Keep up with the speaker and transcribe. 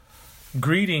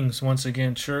Greetings once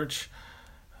again, church.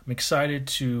 I'm excited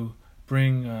to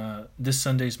bring this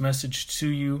Sunday's message to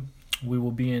you. We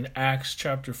will be in Acts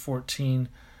chapter 14,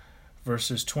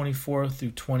 verses 24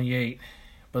 through 28.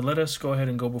 But let us go ahead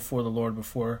and go before the Lord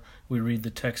before we read the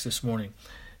text this morning.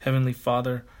 Heavenly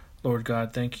Father, Lord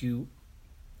God, thank you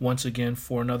once again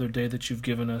for another day that you've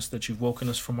given us, that you've woken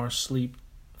us from our sleep.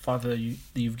 Father,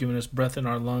 you've given us breath in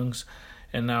our lungs,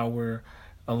 and now we're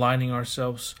aligning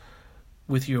ourselves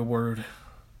with your word.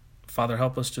 Father,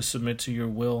 help us to submit to your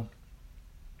will.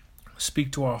 Speak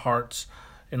to our hearts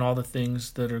in all the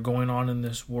things that are going on in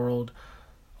this world,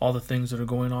 all the things that are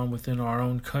going on within our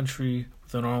own country,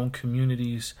 within our own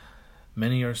communities.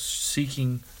 Many are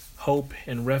seeking hope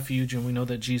and refuge, and we know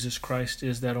that Jesus Christ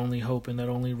is that only hope and that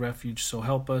only refuge. So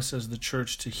help us as the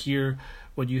church to hear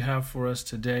what you have for us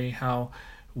today, how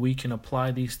we can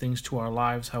apply these things to our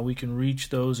lives, how we can reach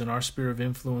those in our sphere of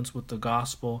influence with the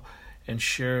gospel and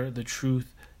share the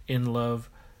truth in love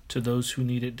to those who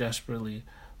need it desperately.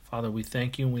 Father, we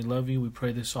thank you and we love you. We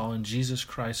pray this all in Jesus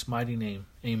Christ's mighty name.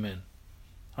 Amen.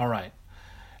 All right.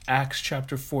 Acts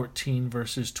chapter 14,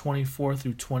 verses 24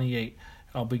 through 28.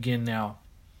 I'll begin now.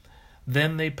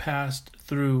 Then they passed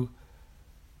through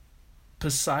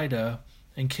Pisidia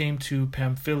and came to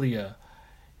Pamphylia.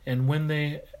 And when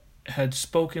they had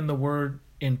spoken the word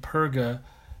in Perga,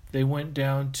 they went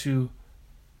down to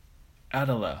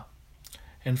Attila.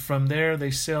 And from there they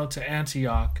sailed to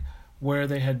Antioch, where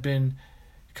they had been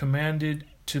commended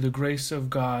to the grace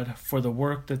of God for the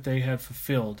work that they had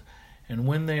fulfilled. And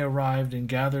when they arrived and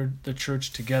gathered the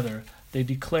church together, they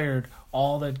declared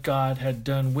all that God had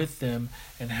done with them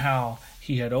and how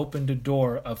he had opened a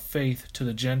door of faith to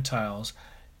the Gentiles.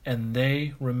 And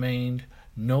they remained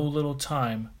no little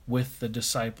time with the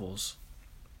disciples.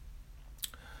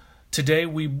 Today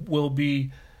we will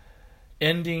be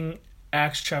ending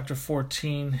Acts chapter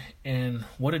 14, and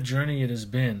what a journey it has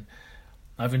been.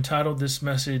 I've entitled this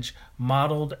message,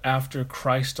 Modeled After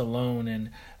Christ Alone, and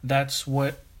that's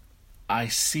what I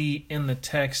see in the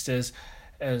text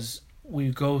as we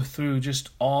go through just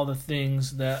all the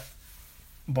things that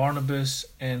Barnabas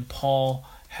and Paul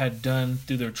had done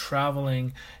through their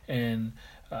traveling and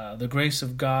the grace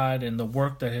of God and the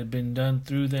work that had been done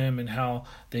through them, and how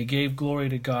they gave glory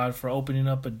to God for opening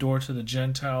up a door to the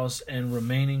Gentiles and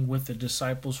remaining with the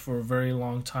disciples for a very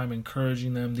long time,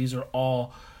 encouraging them. These are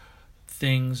all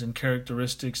things and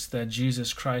characteristics that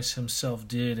Jesus Christ himself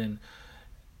did, and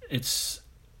it's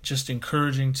just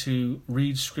encouraging to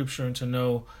read Scripture and to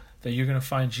know that you're going to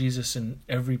find Jesus in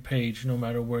every page, no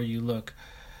matter where you look.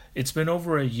 It's been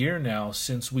over a year now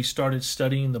since we started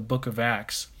studying the book of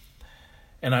Acts.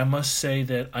 And I must say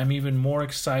that I'm even more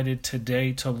excited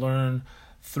today to learn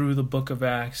through the book of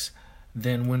Acts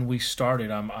than when we started.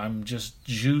 I'm just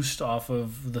juiced off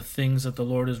of the things that the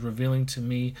Lord is revealing to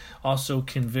me, also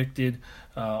convicted,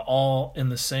 all in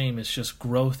the same. It's just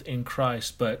growth in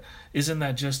Christ. But isn't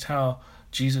that just how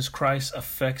Jesus Christ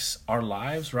affects our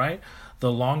lives, right?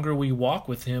 The longer we walk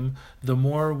with him, the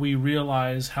more we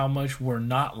realize how much we're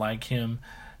not like him,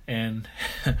 and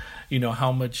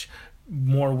how much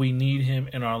more we need him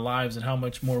in our lives, and how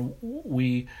much more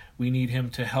we need him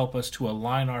to help us to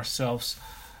align ourselves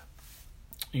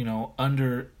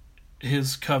under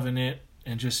his covenant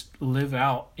and just live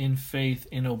out in faith,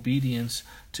 in obedience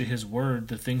to his word,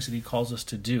 the things that he calls us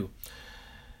to do.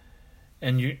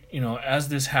 And as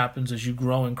this happens, as you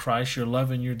grow in Christ, your love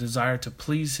and your desire to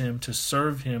please him, to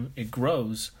serve him, it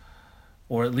grows,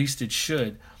 or at least it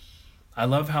should. I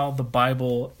love how the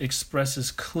Bible expresses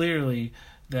clearly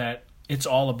that it's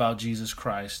all about Jesus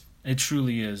Christ. It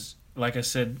truly is. Like I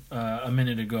said a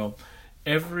minute ago,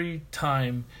 every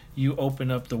time you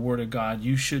open up the Word of God,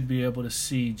 you should be able to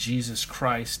see Jesus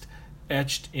Christ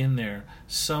etched in there.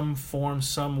 Some form,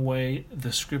 some way,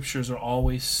 the Scriptures are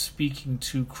always speaking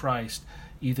to Christ,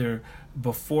 either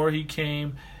before he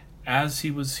came, as he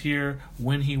was here,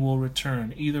 when he will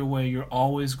return. Either way, you're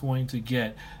always going to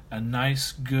get a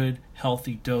nice, good,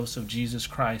 healthy dose of Jesus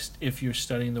Christ if you're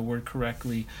studying the Word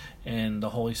correctly and the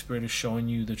Holy Spirit is showing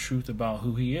you the truth about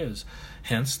who he is.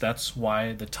 Hence, that's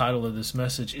why the title of this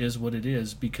message is what it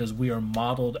is, because we are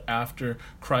modeled after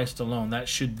Christ alone. That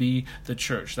should be the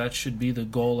church. That should be the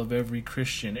goal of every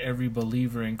Christian, every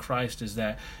believer in Christ, is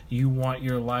that you want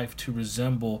your life to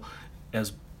resemble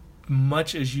as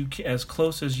much as you can, as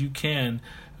close as you can,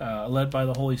 led by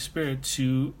the Holy Spirit,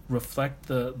 to reflect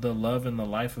the love and the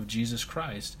life of Jesus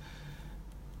Christ.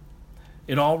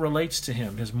 It all relates to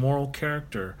him, his moral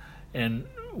character, and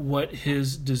what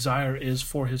his desire is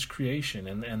for his creation.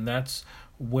 And that's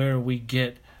where we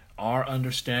get our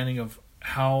understanding of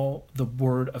how the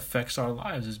word affects our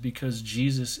lives, is because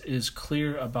Jesus is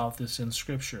clear about this in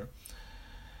Scripture.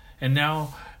 And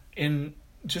now, in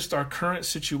just our current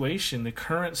situation, the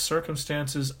current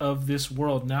circumstances of this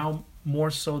world, now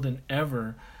more so than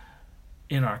ever,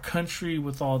 in our country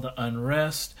with all the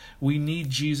unrest, we need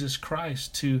Jesus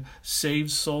Christ to save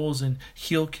souls and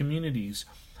heal communities.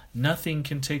 Nothing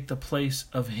can take the place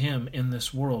of him in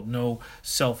this world. No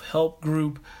self-help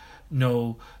group,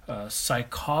 no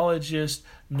psychologist,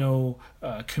 no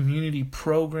community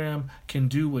program can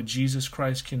do what Jesus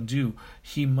Christ can do.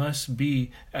 He must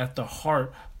be at the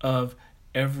heart of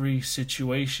every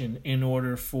situation in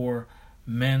order for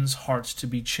men's hearts to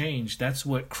be changed. That's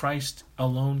what Christ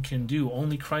alone can do.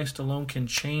 Only Christ alone can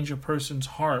change a person's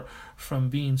heart from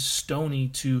being stony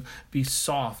to be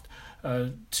soft,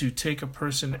 to take a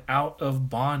person out of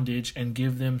bondage and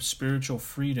give them spiritual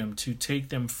freedom, to take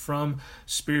them from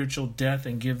spiritual death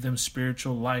and give them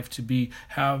spiritual life, to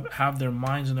have their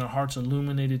minds and their hearts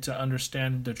illuminated to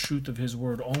understand the truth of his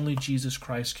word. Only Jesus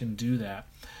Christ can do that.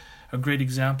 A great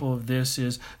example of this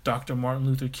is Dr. Martin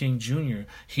Luther King Jr.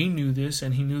 He knew this,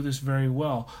 and he knew this very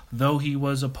well. Though he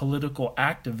was a political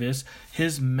activist,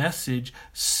 his message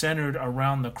centered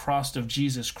around the cross of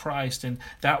Jesus Christ, and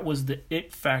that was the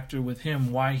it factor with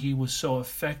him. Why he was so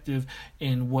effective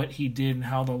in what he did and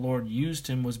how the Lord used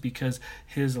him was because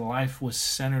his life was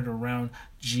centered around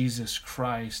Jesus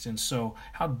Christ. And so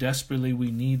how desperately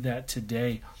we need that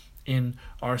today in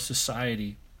our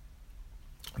society.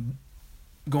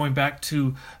 Going back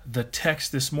to the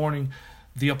text this morning,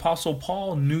 the Apostle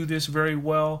Paul knew this very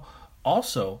well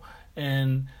also.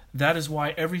 And that is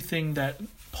why everything that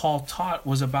Paul taught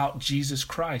was about Jesus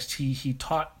Christ. He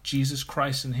taught Jesus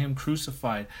Christ and him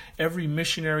crucified. Every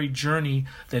missionary journey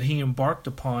that he embarked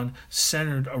upon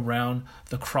centered around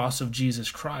the cross of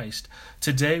Jesus Christ.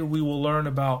 Today we will learn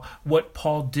about what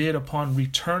Paul did upon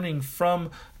returning from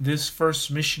this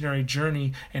first missionary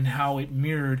journey and how it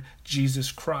mirrored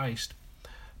Jesus Christ.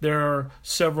 There are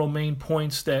several main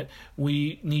points that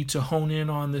we need to hone in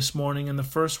on this morning, and the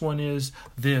first one is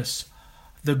this: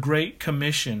 the Great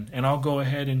Commission. And I'll go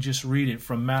ahead and just read it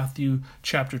from Matthew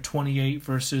chapter 28,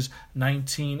 verses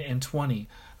 19 and 20.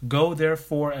 Go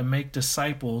therefore and make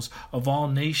disciples of all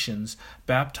nations,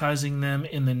 baptizing them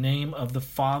in the name of the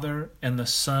Father and the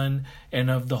Son and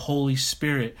of the Holy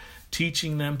Spirit,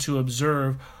 teaching them to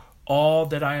observe all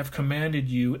that I have commanded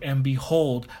you, and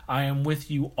behold, I am with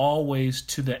you always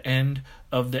to the end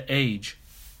of the age.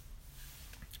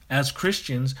 As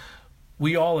Christians,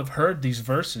 we all have heard these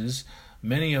verses.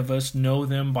 Many of us know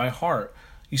them by heart.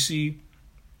 You see,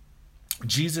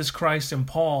 Jesus Christ and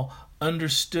Paul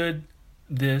understood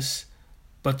this,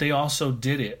 but they also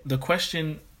did it. The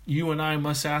question you and I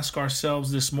must ask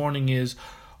ourselves this morning is,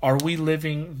 are we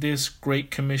living this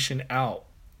Great Commission out?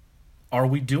 Are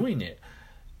we doing it?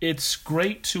 It's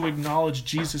great to acknowledge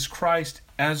Jesus Christ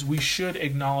as we should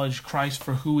acknowledge Christ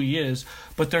for who he is,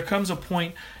 but there comes a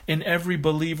point in every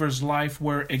believer's life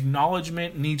where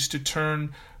acknowledgement needs to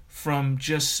turn from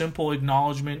just simple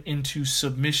acknowledgement into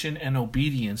submission and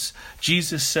obedience.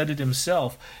 Jesus said it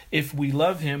himself: if we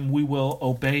love him, we will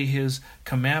obey his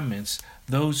commandments.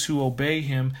 Those who obey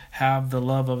him have the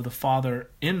love of the Father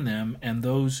in them, and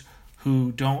those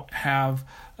who don't have,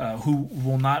 who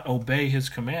will not obey his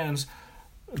commands,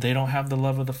 they don't have the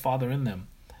love of the Father in them.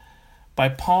 By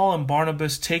Paul and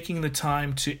Barnabas taking the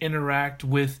time to interact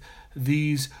with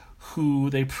these who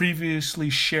they previously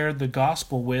shared the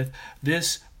gospel with,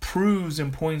 this proves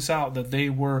and points out that they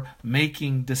were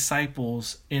making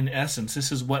disciples in essence.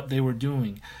 This is what they were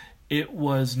doing. It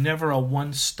was never a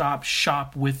one-stop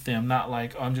shop with them, not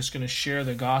like, I'm just going to share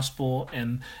the gospel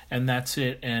and that's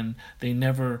it, and they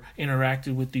never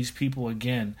interacted with these people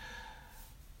again.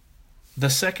 The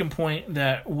second point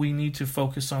that we need to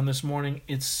focus on this morning,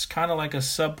 it's kind of like a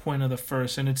sub-point of the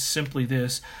first, and it's simply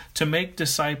this: to make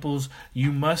disciples,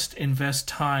 you must invest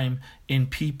time in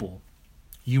people.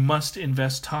 You must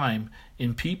invest time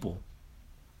in people.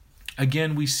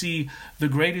 Again, we see the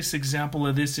greatest example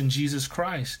of this in Jesus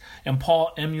Christ, and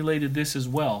Paul emulated this as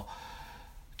well.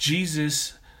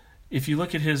 Jesus, if you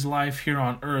look at his life here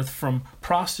on earth, from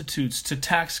prostitutes to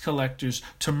tax collectors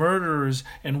to murderers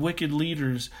and wicked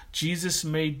leaders, Jesus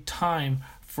made time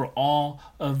for all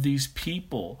of these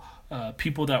people.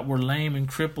 People that were lame and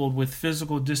crippled with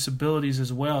physical disabilities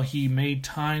as well. He made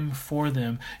time for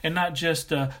them. And not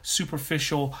just a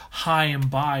superficial hi and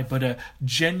bye, but a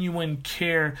genuine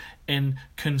care and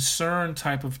concern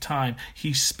type of time.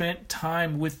 He spent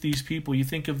time with these people. You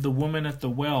think of the woman at the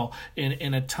well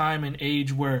in a time and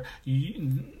age where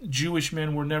Jewish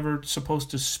men were never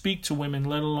supposed to speak to women,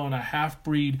 let alone a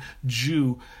half-breed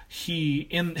Jew. He,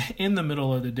 in the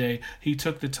middle of the day, he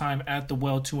took the time at the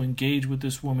well to engage with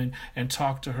this woman and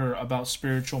talk to her about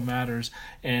spiritual matters.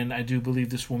 And I do believe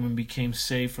this woman became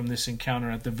saved from this encounter.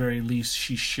 At the very least,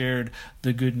 she shared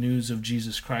the good news of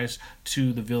Jesus Christ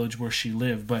to the village where she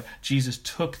lived. But Jesus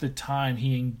took the time.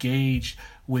 He engaged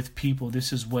with people.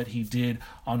 This is what he did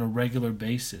on a regular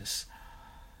basis.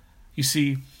 You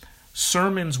see,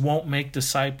 sermons won't make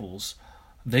disciples.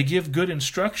 They give good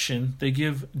instruction, they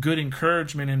give good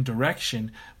encouragement and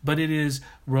direction, but it is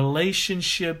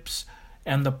relationships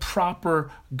and the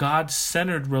proper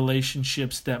God-centered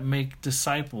relationships that make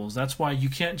disciples. That's why you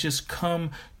can't just come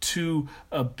to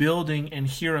a building and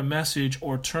hear a message,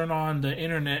 or turn on the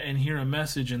internet and hear a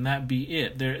message and that be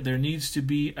it. There needs to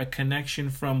be a connection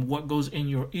from what goes in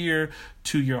your ear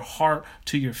to your heart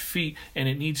to your feet, and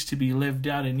it needs to be lived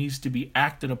out. It needs to be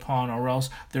acted upon, or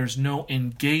else there's no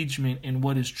engagement in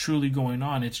what is truly going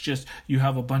on. It's just you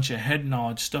have a bunch of head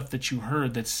knowledge, stuff that you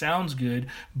heard that sounds good,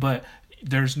 but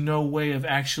there's no way of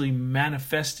actually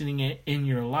manifesting it in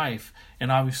your life.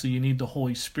 And obviously you need the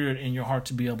Holy Spirit in your heart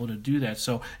to be able to do that.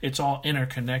 So it's all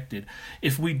interconnected.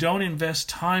 If we don't invest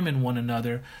time in one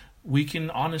another, we can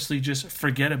honestly just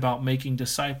forget about making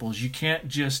disciples. You can't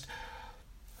just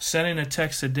sending a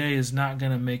text a day is not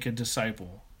going to make a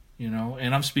disciple,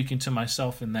 and I'm speaking to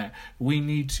myself in that. We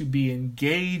need to be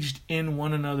engaged in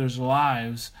one another's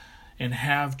lives and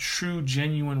have true,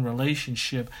 genuine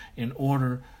relationship in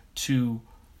order to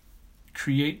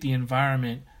create the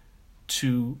environment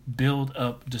to build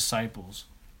up disciples.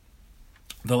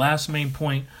 The last main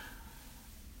point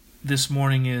this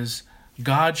morning is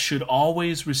God should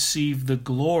always receive the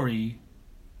glory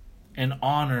and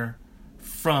honor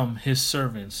from his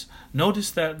servants.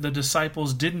 Notice that the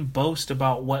disciples didn't boast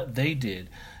about what they did.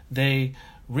 They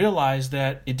realized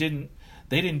that they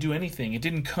didn't do anything. It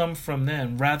didn't come from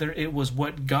them. Rather, it was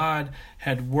what God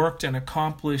had worked and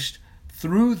accomplished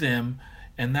through them,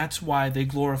 and that's why they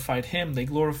glorified him. They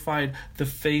glorified the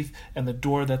faith and the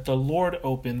door that the Lord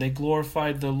opened. They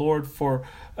glorified the Lord for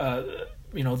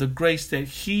the grace that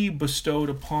he bestowed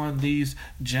upon these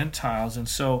Gentiles. And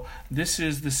so this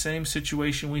is the same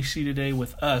situation we see today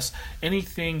with us.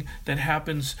 Anything that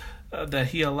happens that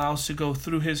he allows to go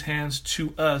through his hands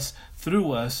to us,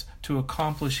 through us, to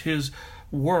accomplish his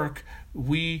work,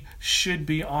 we should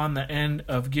be on the end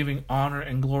of giving honor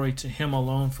and glory to him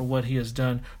alone for what he has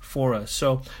done for us.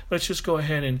 So let's just go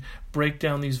ahead and break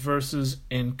down these verses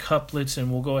in couplets, and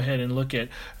we'll go ahead and look at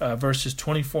verses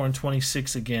 24 and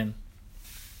 26 again.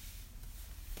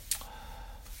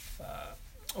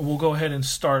 We'll go ahead and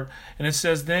start. And it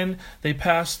says, "Then they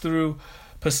passed through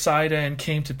Pisidia and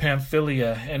came to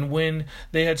Pamphylia. And when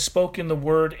they had spoken the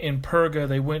word in Perga,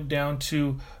 they went down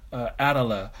to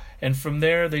Attila. And from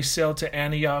there they sailed to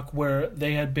Antioch, where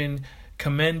they had been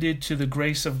commended to the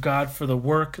grace of God for the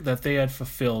work that they had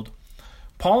fulfilled."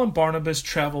 Paul and Barnabas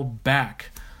traveled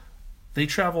back. They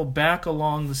traveled back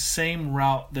along the same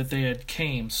route that they had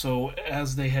came. So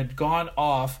as they had gone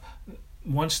off,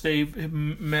 once they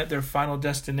met their final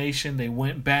destination, they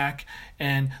went back.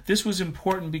 And this was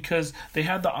important because they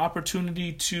had the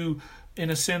opportunity to, in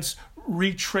a sense,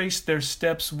 retrace their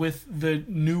steps with the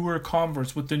newer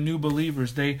converts, with the new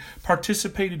believers. They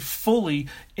participated fully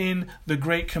in the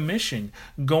Great Commission,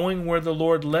 going where the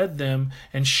Lord led them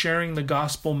and sharing the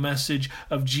gospel message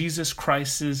of Jesus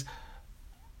Christ's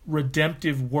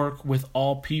redemptive work with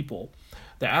all people.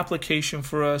 The application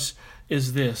for us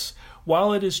is this: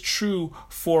 while it is true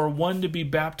for one to be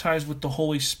baptized with the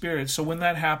Holy Spirit, so when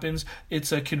that happens,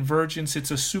 it's a convergence,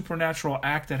 it's a supernatural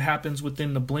act that happens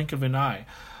within the blink of an eye.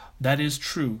 That is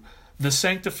true. The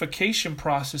sanctification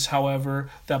process,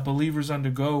 however, that believers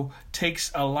undergo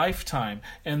takes a lifetime,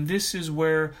 and this is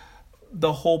where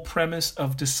the whole premise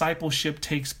of discipleship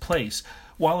takes place.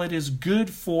 While it is good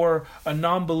for a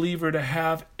non-believer to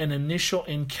have an initial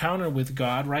encounter with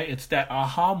God, right? It's that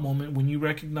aha moment when you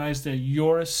recognize that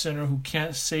you're a sinner who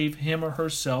can't save him or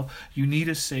herself. You need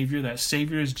a Savior. That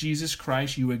Savior is Jesus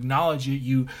Christ. You acknowledge it.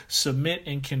 You submit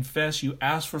and confess. You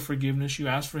ask for forgiveness. You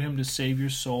ask for him to save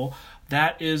your soul.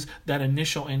 That is that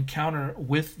initial encounter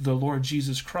with the Lord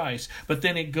Jesus Christ. But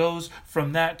then it goes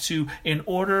from that to, in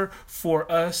order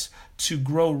for us to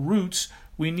grow roots,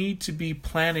 We need to be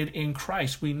planted in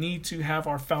Christ. We need to have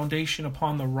our foundation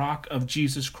upon the rock of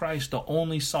Jesus Christ, the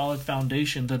only solid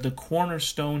foundation, the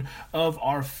cornerstone of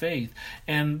our faith.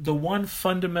 And the one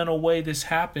fundamental way this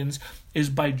happens is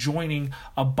by joining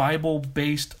a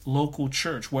Bible-based local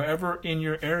church. Wherever in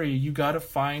your area, you got to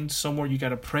find somewhere, you got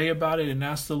to pray about it and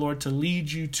ask the Lord to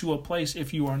lead you to a place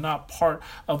if you are not part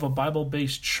of a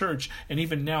Bible-based church. And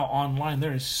even now online,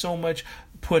 there is so much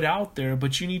put out there,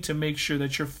 but you need to make sure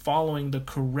that you're following the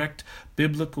correct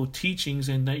biblical teachings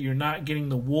and that you're not getting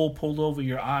the wool pulled over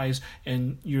your eyes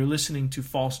and you're listening to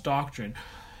false doctrine.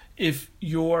 If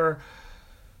you're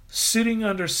sitting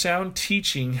under sound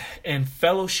teaching and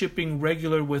fellowshipping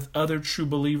regular with other true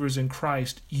believers in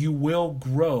Christ, you will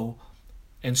grow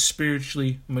and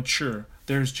spiritually mature.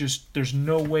 There's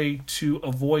no way to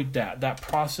avoid that. That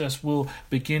process will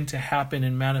begin to happen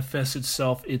and manifest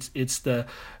itself. It's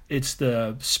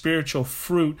the spiritual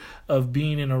fruit of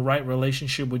being in a right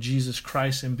relationship with Jesus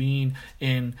Christ and being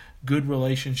in good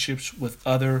relationships with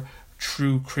other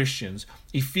true Christians.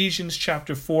 Ephesians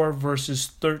chapter 4 verses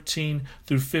 13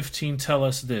 through 15 tell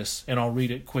us this, and I'll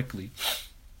read it quickly.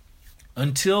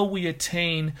 Until we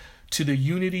attain to the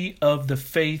unity of the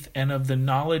faith and of the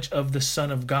knowledge of the Son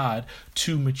of God,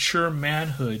 to mature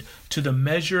manhood, to the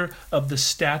measure of the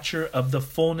stature of the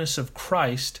fullness of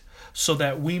Christ, so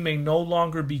that we may no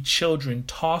longer be children,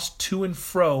 tossed to and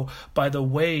fro by the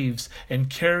waves and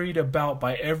carried about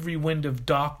by every wind of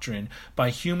doctrine, by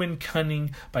human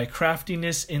cunning, by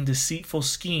craftiness in deceitful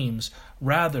schemes.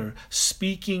 Rather,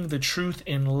 speaking the truth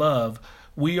in love,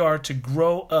 we are to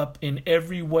grow up in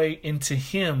every way into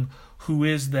Him who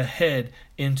is the head,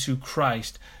 into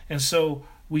Christ. And so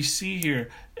we see here,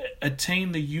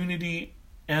 attain the unity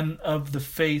and of the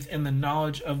faith and the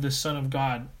knowledge of the Son of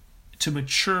God, to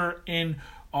mature in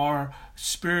our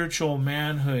spiritual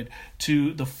manhood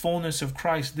to the fullness of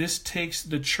Christ. This takes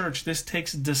the church. This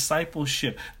takes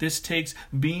discipleship. This takes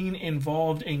being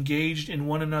involved, engaged in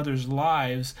one another's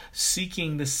lives,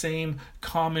 seeking the same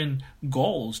common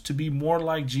goals, to be more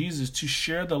like Jesus, to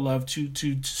share the love,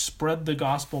 to spread the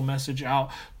gospel message out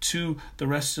to the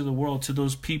rest of the world, to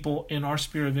those people in our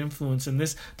sphere of influence. And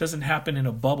this doesn't happen in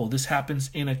a bubble. This happens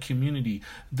in a community.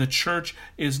 The church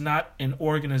is not an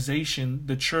organization.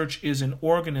 The church is an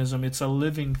organism. It's a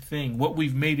living thing. What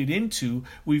we've made it into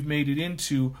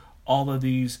all of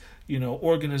these,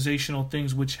 organizational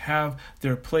things which have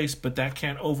their place, but that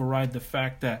can't override the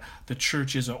fact that the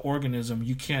church is an organism.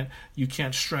 You can't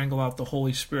strangle out the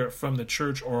Holy Spirit from the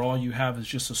church, or all you have is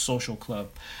just a social club.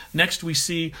 Next, we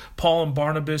see Paul and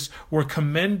Barnabas were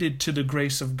commended to the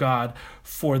grace of God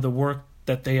for the work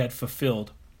that they had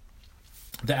fulfilled.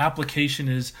 The application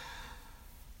is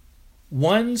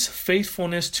one's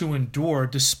faithfulness to endure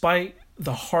despite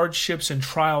the hardships and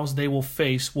trials they will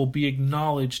face will be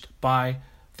acknowledged by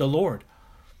the Lord.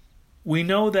 We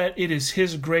know that it is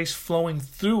His grace flowing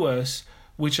through us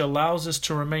which allows us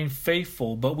to remain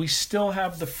faithful, but we still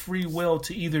have the free will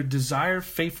to either desire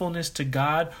faithfulness to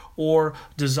God or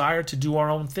desire to do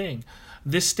our own thing.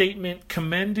 This statement,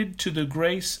 commended to the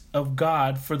grace of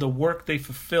God for the work they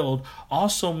fulfilled,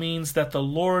 also means that the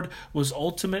Lord was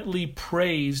ultimately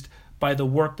praised by the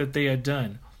work that they had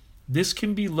done. This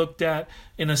can be looked at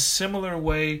in a similar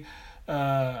way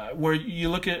where you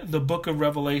look at the book of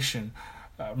Revelation.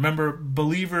 Remember,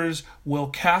 believers will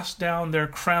cast down their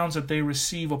crowns that they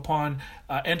receive upon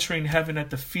entering heaven at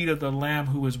the feet of the Lamb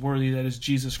who is worthy, that is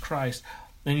Jesus Christ.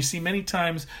 And you see, many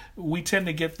times we tend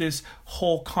to get this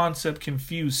whole concept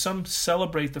confused. Some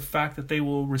celebrate the fact that they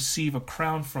will receive a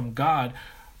crown from God,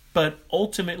 but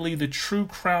ultimately the true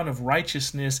crown of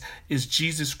righteousness is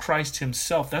Jesus Christ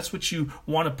Himself. That's what you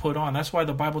want to put on. That's why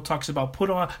the Bible talks about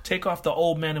take off the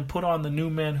old man and put on the new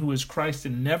man who is Christ,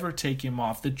 and never take him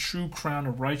off. The true crown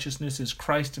of righteousness is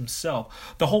Christ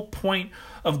Himself. The whole point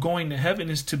of going to heaven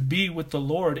is to be with the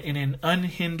Lord in an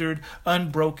unhindered,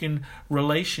 unbroken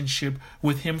relationship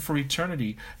with Him for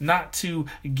eternity, not to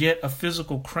get a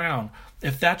physical crown.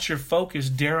 If that's your focus,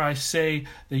 dare I say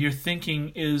that your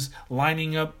thinking is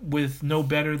lining up with no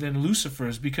better than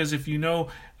Lucifer's, because if you know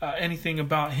anything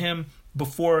about him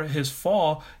before his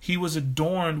fall, he was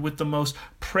adorned with the most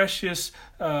precious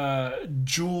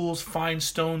jewels, fine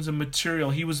stones, and material.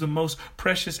 He was the most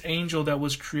precious angel that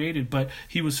was created, but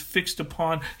he was fixed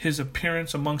upon his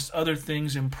appearance amongst other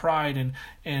things in pride,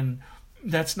 and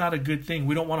that's not a good thing.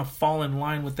 We don't want to fall in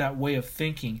line with that way of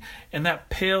thinking. And that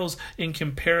pales in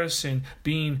comparison,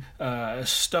 being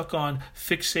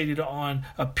fixated on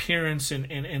appearance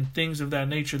and things of that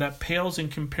nature. That pales in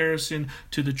comparison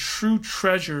to the true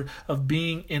treasure of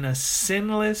being in a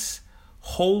sinless,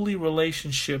 holy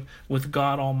relationship with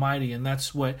God Almighty. And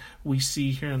that's what we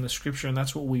see here in the scripture, and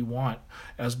that's what we want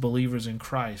as believers in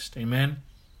Christ. Amen?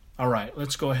 All right,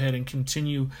 let's go ahead and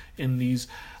continue in these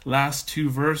last two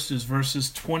verses,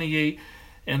 verses 28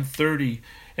 and 30.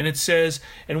 And it says,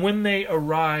 "And when they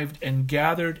arrived and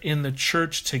gathered in the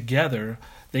church together,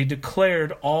 they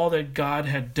declared all that God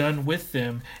had done with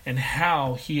them and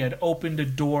how he had opened a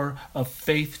door of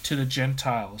faith to the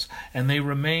Gentiles. And they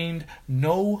remained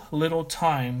no little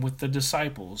time with the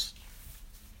disciples."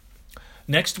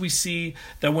 Next, we see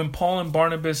that when Paul and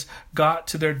Barnabas got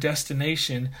to their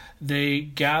destination, they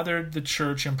gathered the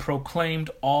church and proclaimed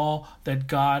all that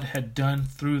God had done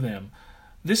through them.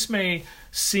 This may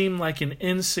seem like an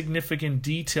insignificant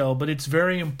detail, but it's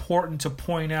very important to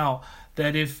point out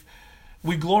that if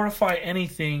we glorify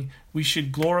anything, we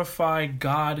should glorify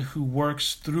God who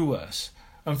works through us.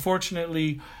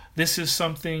 Unfortunately, this is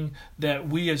something that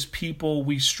we as people,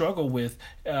 we struggle with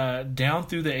down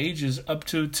through the ages up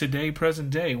to today,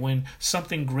 present day. When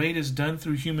something great is done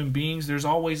through human beings, there's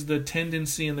always the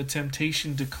tendency and the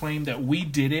temptation to claim that we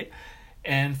did it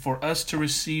and for us to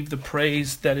receive the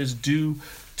praise that is due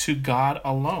to God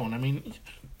alone. I mean,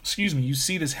 you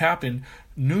see this happen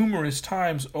numerous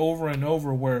times over and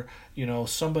over where,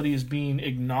 somebody is being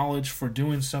acknowledged for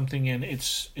doing something, and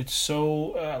it's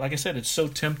so, like I said, it's so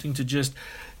tempting to just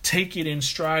take it in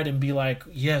stride and be like,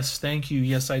 yes, thank you,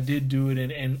 yes, I did do it,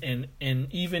 and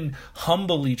even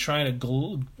humbly trying to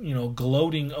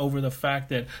gloating over the fact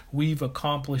that we've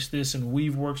accomplished this and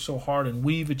we've worked so hard and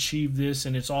we've achieved this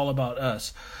and it's all about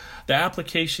us. The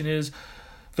application is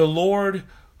it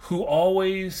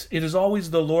is always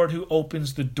the Lord who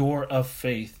opens the door of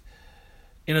faith.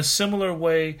 In a similar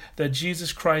way that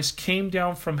Jesus Christ came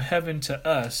down from heaven to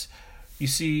us, you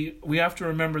see, we have to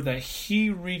remember that he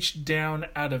reached down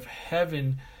out of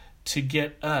heaven to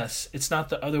get us. It's not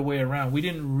the other way around. We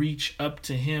didn't reach up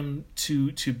to him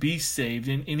to be saved.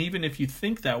 And even if you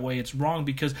think that way, it's wrong,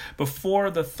 because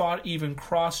before the thought even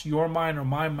crossed your mind or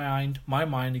my mind,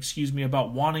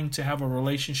 about wanting to have a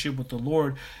relationship with the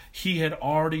Lord, he had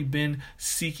already been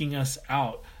seeking us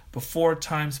out. Before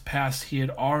times past, he had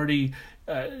already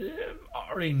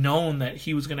known that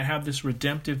he was going to have this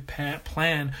redemptive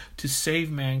plan to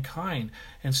save mankind.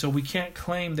 And so we can't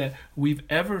claim that we've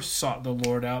ever sought the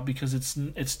Lord out, because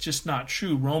it's just not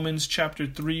true. Romans chapter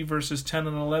 3 verses 10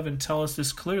 and 11 tell us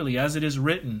this clearly. As it is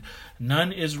written,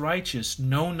 "None is righteous,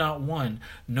 no, not one.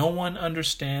 No one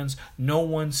understands, no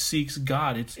one seeks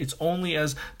God." It's only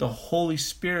as the Holy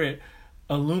Spirit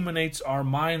illuminates our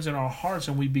minds and our hearts,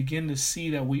 and we begin to see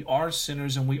that we are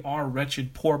sinners and we are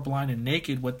wretched, poor, blind, and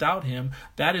naked without him.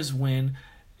 That is when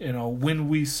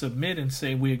we submit and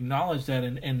say, we acknowledge that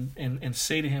and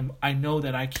say to him, I know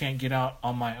that I can't get out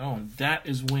on my own. That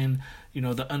is when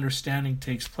the understanding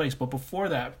takes place. But before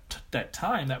that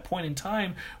point in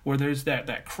time where there's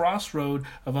that crossroad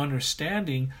of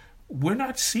understanding, we're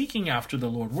not seeking after the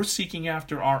Lord. We're seeking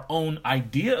after our own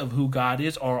idea of who God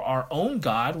is, or our own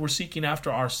God. We're seeking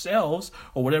after ourselves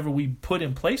or whatever we put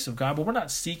in place of God, but we're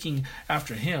not seeking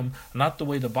after him. Not the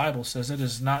way the Bible says. It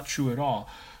is not true at all.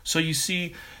 So you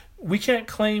see, we can't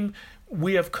claim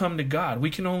we have come to God. We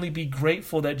can only be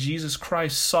grateful that Jesus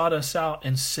Christ sought us out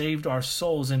and saved our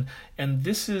souls. And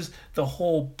this is the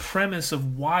whole premise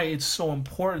of why it's so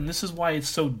important. This is why it's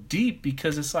so deep,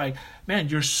 because it's like, man,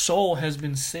 your soul has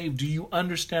been saved. Do you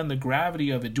understand the gravity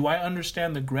of it? Do I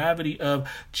understand the gravity of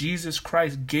Jesus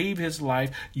Christ gave his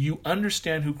life? You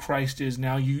understand who Christ is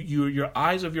now. Your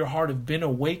eyes of your heart have been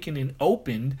awakened and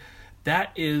opened.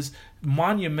 That is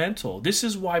monumental. This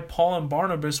is why Paul and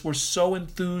Barnabas were so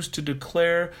enthused to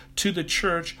declare to the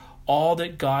church all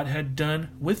that God had done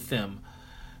with them.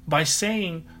 By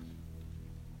saying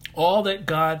all that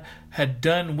God had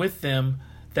done with them,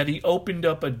 that he opened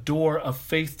up a door of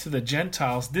faith to the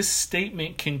Gentiles, this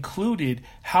statement concluded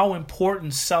how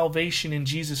important salvation in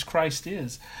Jesus Christ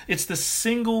is. It's the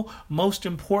single most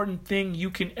important thing you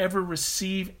can ever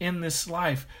receive in this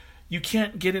life. You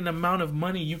can't get an amount of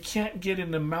money. You can't get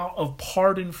an amount of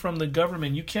pardon from the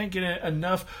government. You can't get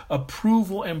enough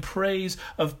approval and praise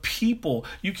of people.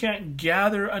 You can't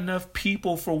gather enough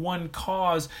people for one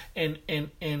cause and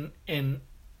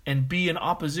be in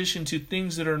opposition to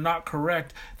things that are not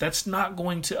correct. That's not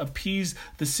going to appease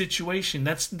the situation.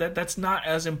 That's not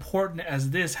as important as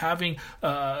this. Having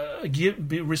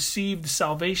received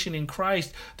salvation in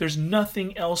Christ, there's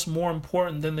nothing else more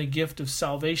important than the gift of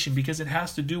salvation, because it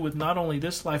has to do with not only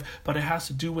this life, but it has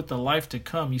to do with the life to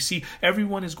come. You see,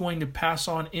 everyone is going to pass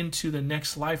on into the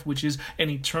next life, which is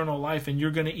an eternal life, and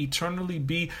you're going to eternally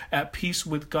be at peace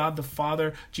with God the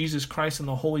Father, Jesus Christ, and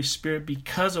the Holy Spirit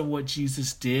because of what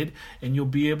Jesus did. did, and you'll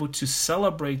be able to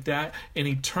celebrate that in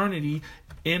eternity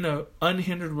in an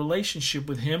unhindered relationship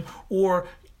with him. Or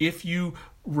if you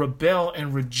rebel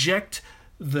and reject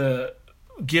the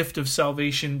gift of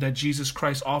salvation that Jesus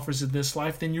Christ offers in this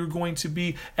life, then you're going to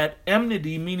be at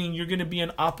enmity, meaning you're going to be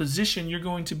in opposition. You're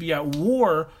going to be at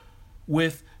war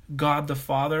with God the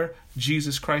Father,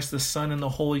 Jesus Christ the Son, and the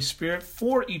Holy Spirit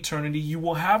for eternity. You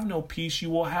will have no peace. You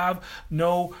will have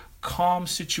no calm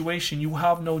situation. You will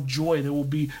have no joy. There will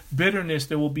be bitterness.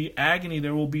 There will be agony.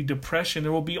 There will be depression.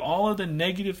 There will be all of the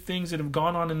negative things that have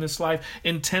gone on in this life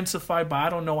intensified by I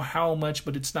don't know how much,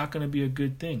 but it's not going to be a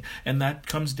good thing. And that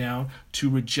comes down to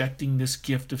rejecting this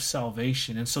gift of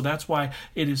salvation. And so that's why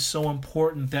it is so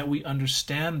important that we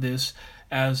understand this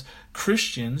as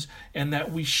Christians, and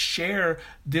that we share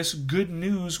this good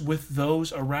news with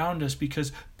those around us,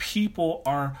 because people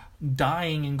are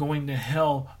dying and going to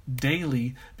hell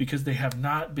daily because they have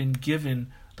not been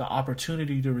given the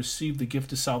opportunity to receive the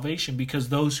gift of salvation, because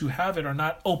those who have it are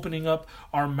not opening up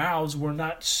our mouths. We're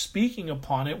not speaking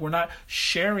upon it. We're not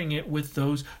sharing it with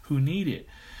those who need it.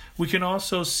 We can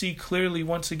also see clearly,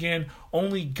 once again,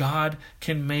 only God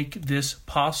can make this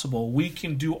possible. We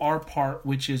can do our part,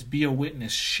 which is be a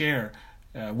witness, share.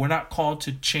 We're not called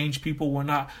to change people. We're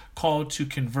not called to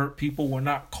convert people. We're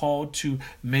not called to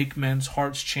make men's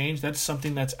hearts change. That's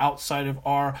something that's outside of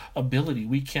our ability.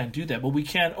 We can't do that. But we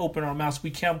can open our mouths.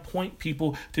 We can point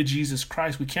people to Jesus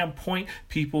Christ. We can point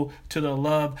people to the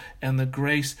love and the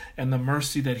grace and the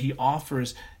mercy that he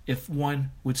offers if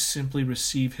one would simply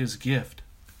receive his gift.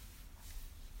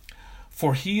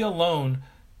 For he alone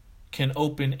can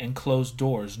open and close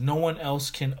doors. No one else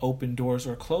can open doors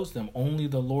or close them. Only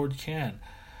the Lord can.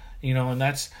 And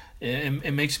that's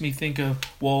it makes me think of,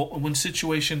 well, when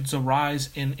situations arise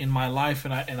in my life,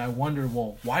 and I wonder,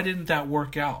 well, why didn't that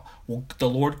work out? Well, the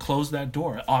Lord closed that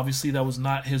door. Obviously, that was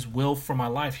not his will for my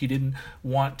life. He didn't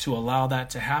want to allow that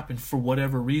to happen for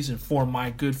whatever reason, for my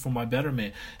good, for my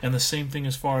betterment. And the same thing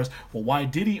as far as, well, why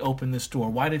did he open this door?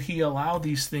 Why did he allow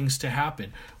these things to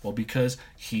happen? Well, because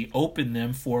he opened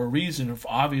them for a reason.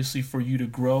 Obviously, for you to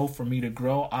grow, for me to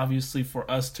grow, obviously for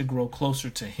us to grow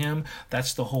closer to him.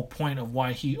 That's the whole point of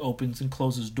why he opens and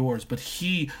closes doors. But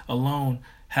he alone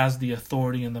has the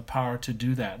authority and the power to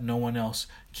do that. No one else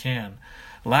can.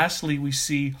 Lastly, we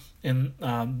see in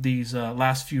these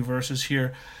last few verses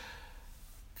here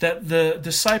that the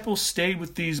disciples stayed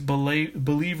with these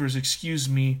believers,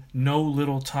 no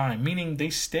little time, meaning they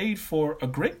stayed for a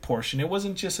great portion. It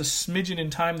wasn't just a smidgen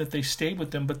in time that they stayed with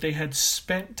them, but they had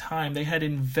spent time. They had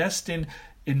invested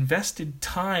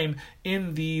time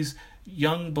in these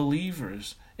young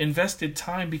believers, invested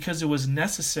time because it was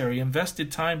necessary,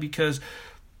 invested time because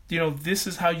this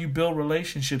is how you build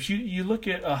relationships. You look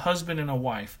at a husband and a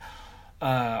wife,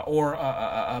 or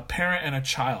a parent and a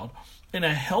child. In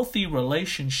a healthy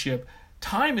relationship,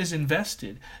 time is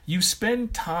invested. You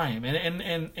spend time,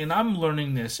 and I'm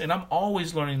learning this, and I'm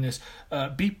always learning this.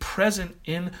 Be present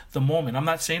in the moment. I'm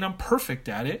not saying I'm perfect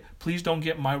at it. Please don't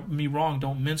get me wrong.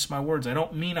 Don't mince my words. I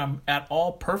don't mean I'm at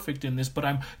all perfect in this, but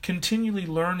I'm continually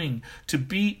learning to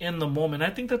be in the moment. I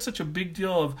think that's such a big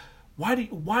deal of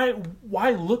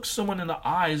why look someone in the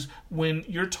eyes when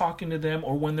you're talking to them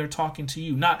or when they're talking to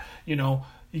you? Not, you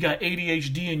got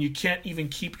ADHD and you can't even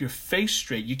keep your face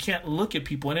straight. You can't look at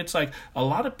people. And it's like a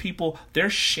lot of people,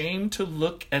 they're shamed to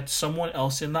look at someone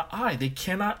else in the eye. They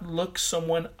cannot look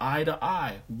someone eye to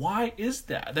eye. Why is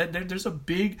that? There's a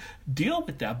big deal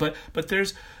with that. But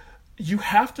you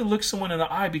have to look someone in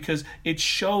the eye because it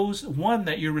shows, one,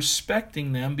 that you're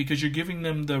respecting them because you're giving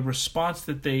them the response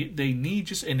that they need,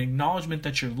 just an acknowledgement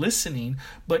that you're listening.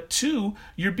 But two,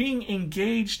 you're being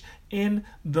engaged in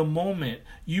the moment.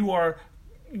 You are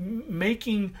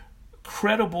making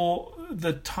credible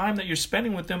the time that you're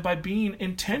spending with them by being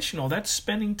intentional. That's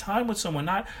spending time with someone,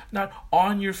 not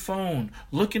on your phone,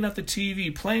 looking at the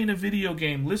TV, playing a video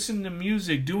game, listening to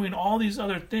music, doing all these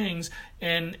other things,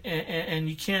 and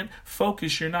you can't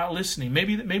focus. You're not listening.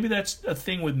 Maybe that's a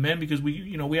thing with men because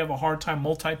we have a hard time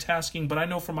multitasking, but I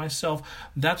know for myself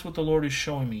that's what the Lord is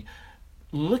showing me.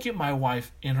 Look at my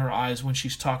wife in her eyes when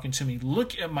she's talking to me.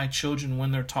 Look at my children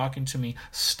when they're talking to me.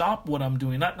 Stop what I'm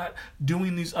doing. Not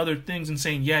doing these other things and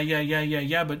saying,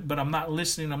 yeah, but I'm not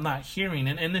listening, I'm not hearing.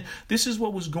 And this is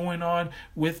what was going on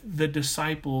with the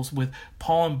disciples, with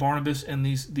Paul and Barnabas and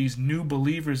these new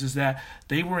believers, is that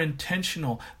they were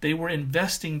intentional. They were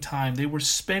investing time. They were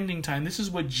spending time. This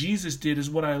is what Jesus did, is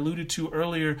what I alluded to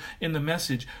earlier in the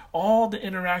message. All the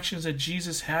interactions that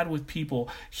Jesus had with people,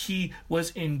 he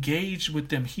was engaged with with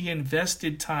them. He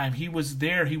invested time. He was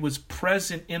there. He was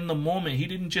present in the moment. He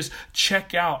didn't just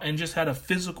check out and just had a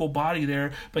physical body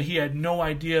there, but he had no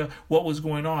idea what was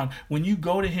going on. When you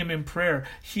go to him in prayer,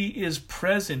 he is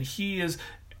present. He is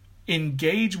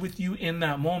engage with you in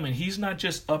that moment. He's not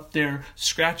just up there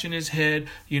scratching his head,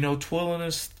 twiddling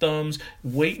his thumbs,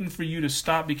 waiting for you to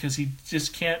stop because he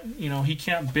just can't, he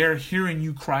can't bear hearing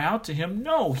you cry out to him.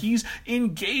 No, he's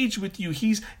engaged with you.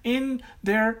 He's in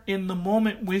there in the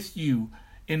moment with you,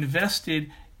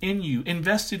 invested in you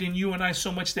and I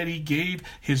so much that he gave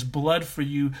his blood for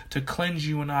you to cleanse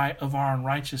you and I of our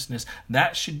unrighteousness.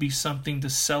 That should be something to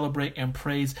celebrate and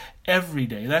praise every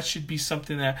day. That should be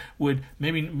something that would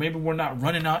maybe we're not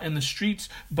running out in the streets,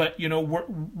 but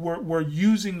we're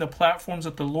using the platforms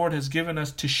that the Lord has given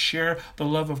us to share the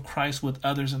love of Christ with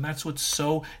others, and that's what's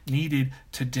so needed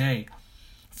today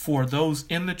for those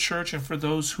in the church and for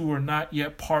those who are not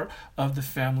yet part of the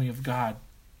family of God.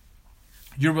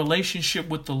 Your relationship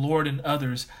with the Lord and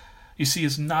others, you see,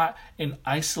 is not an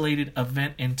isolated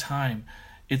event in time.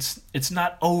 It's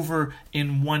not over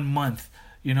in 1 month.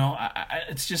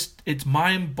 It's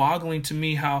mind-boggling to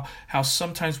me how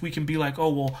sometimes we can be like, oh,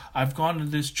 well, I've gone to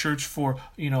this church for,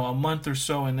 a month or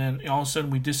so, and then all of a sudden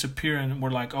we disappear and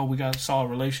we're like, oh, we got a solid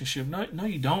relationship. No,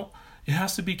 you don't. It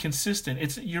has to be consistent.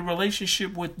 It's your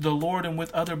relationship with the Lord and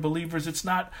with other believers. It's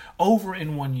not over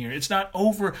in 1 year. It's not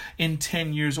over in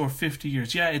 10 years or 50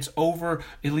 years. Yeah, it's over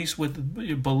at least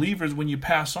with believers when you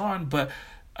pass on. But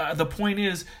the point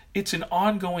is, it's an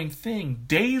ongoing thing.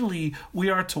 Daily, we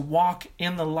are to walk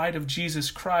in the light of Jesus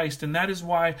Christ. And that is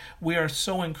why we are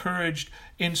so encouraged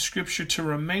in Scripture to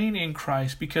remain in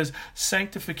Christ, because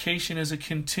sanctification is a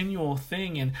continual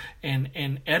thing,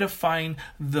 and edifying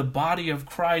the body of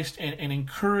Christ and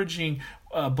encouraging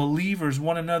believers,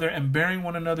 one another, and bearing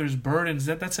one another's burdens.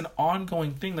 That's an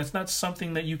ongoing thing. That's not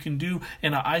something that you can do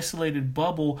in an isolated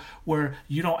bubble where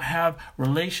you don't have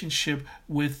relationship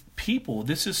with people.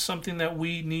 This is something that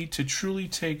we need to truly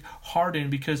take heart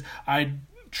in, because I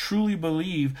truly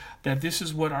believe that this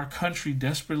is what our country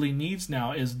desperately needs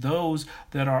now, is those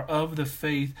that are of the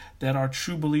faith, that are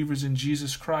true believers in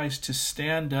Jesus Christ, to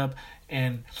stand up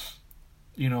and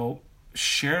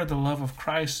share the love of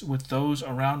Christ with those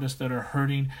around us that are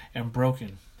hurting and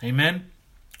broken. Amen?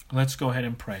 Let's go ahead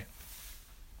and pray.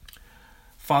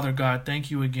 Father God,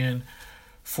 thank you again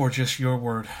for just your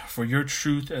word, for your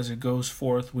truth as it goes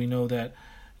forth. We know that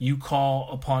you call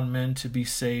upon men to be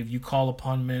saved. You call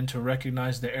upon men to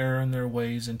recognize the error in their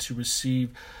ways and to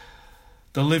receive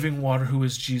the living water, who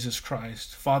is Jesus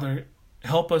Christ. Father,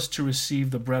 help us to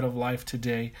receive the bread of life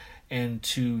today and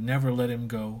to never let him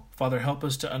go. Father, help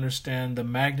us to understand the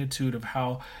magnitude of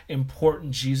how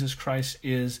important Jesus Christ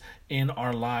is in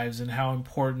our lives and how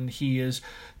important he is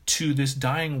to this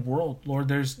dying world. Lord,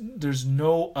 there's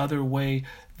no other way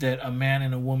that a man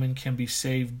and a woman can be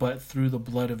saved but through the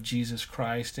blood of Jesus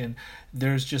Christ. And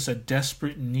there's just a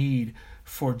desperate need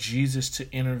for Jesus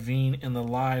to intervene in the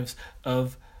lives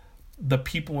of the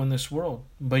people in this world.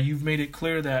 But you've made it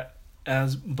clear that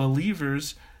as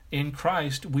believers in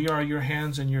Christ, we are your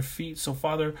hands and your feet. So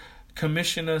Father,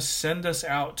 commission us, send us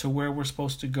out to where we're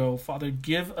supposed to go. Father,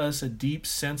 give us a deep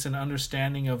sense and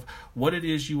understanding of what it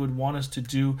is you would want us to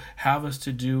do, have us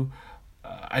to do.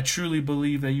 I truly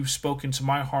believe that you've spoken to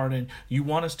my heart and you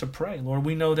want us to pray. Lord,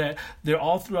 we know that they're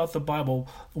all throughout the Bible.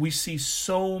 We see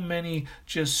so many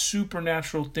just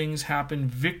supernatural things happen,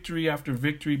 victory after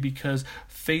victory, because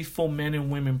faithful men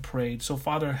and women prayed. So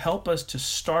Father, help us to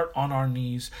start on our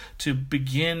knees, to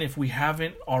begin, if we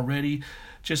haven't already,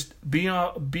 just be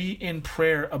in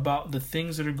prayer about the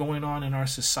things that are going on in our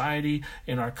society,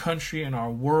 in our country, in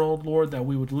our world, Lord, that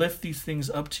we would lift these things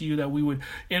up to you, that we would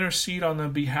intercede on the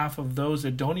behalf of those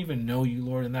that don't even know you,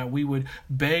 Lord, and that we would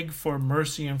beg for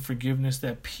mercy and forgiveness,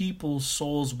 that people's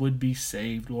souls would be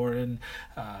saved, Lord. And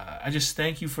I just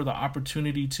thank you for the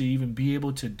opportunity to even be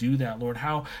able to do that, Lord.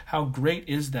 How great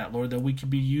is that, Lord, that we can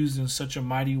be used in such a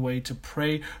mighty way to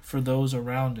pray for those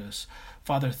around us.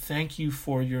 Father, thank you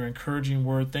for your encouraging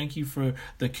word. Thank you for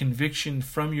the conviction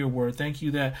from your word. Thank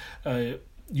you that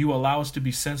you allow us to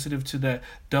be sensitive to that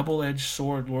double-edged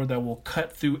sword, Lord, that will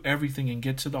cut through everything and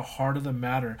get to the heart of the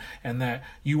matter, and that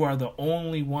you are the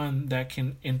only one that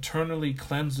can internally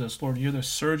cleanse us. Lord, you're the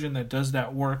surgeon that does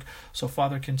that work. So,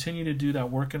 Father, continue to do that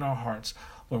work in our hearts.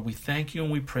 Lord, we thank you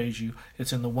and we praise you.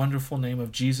 It's in the wonderful name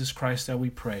of Jesus Christ that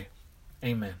we pray.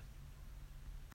 Amen.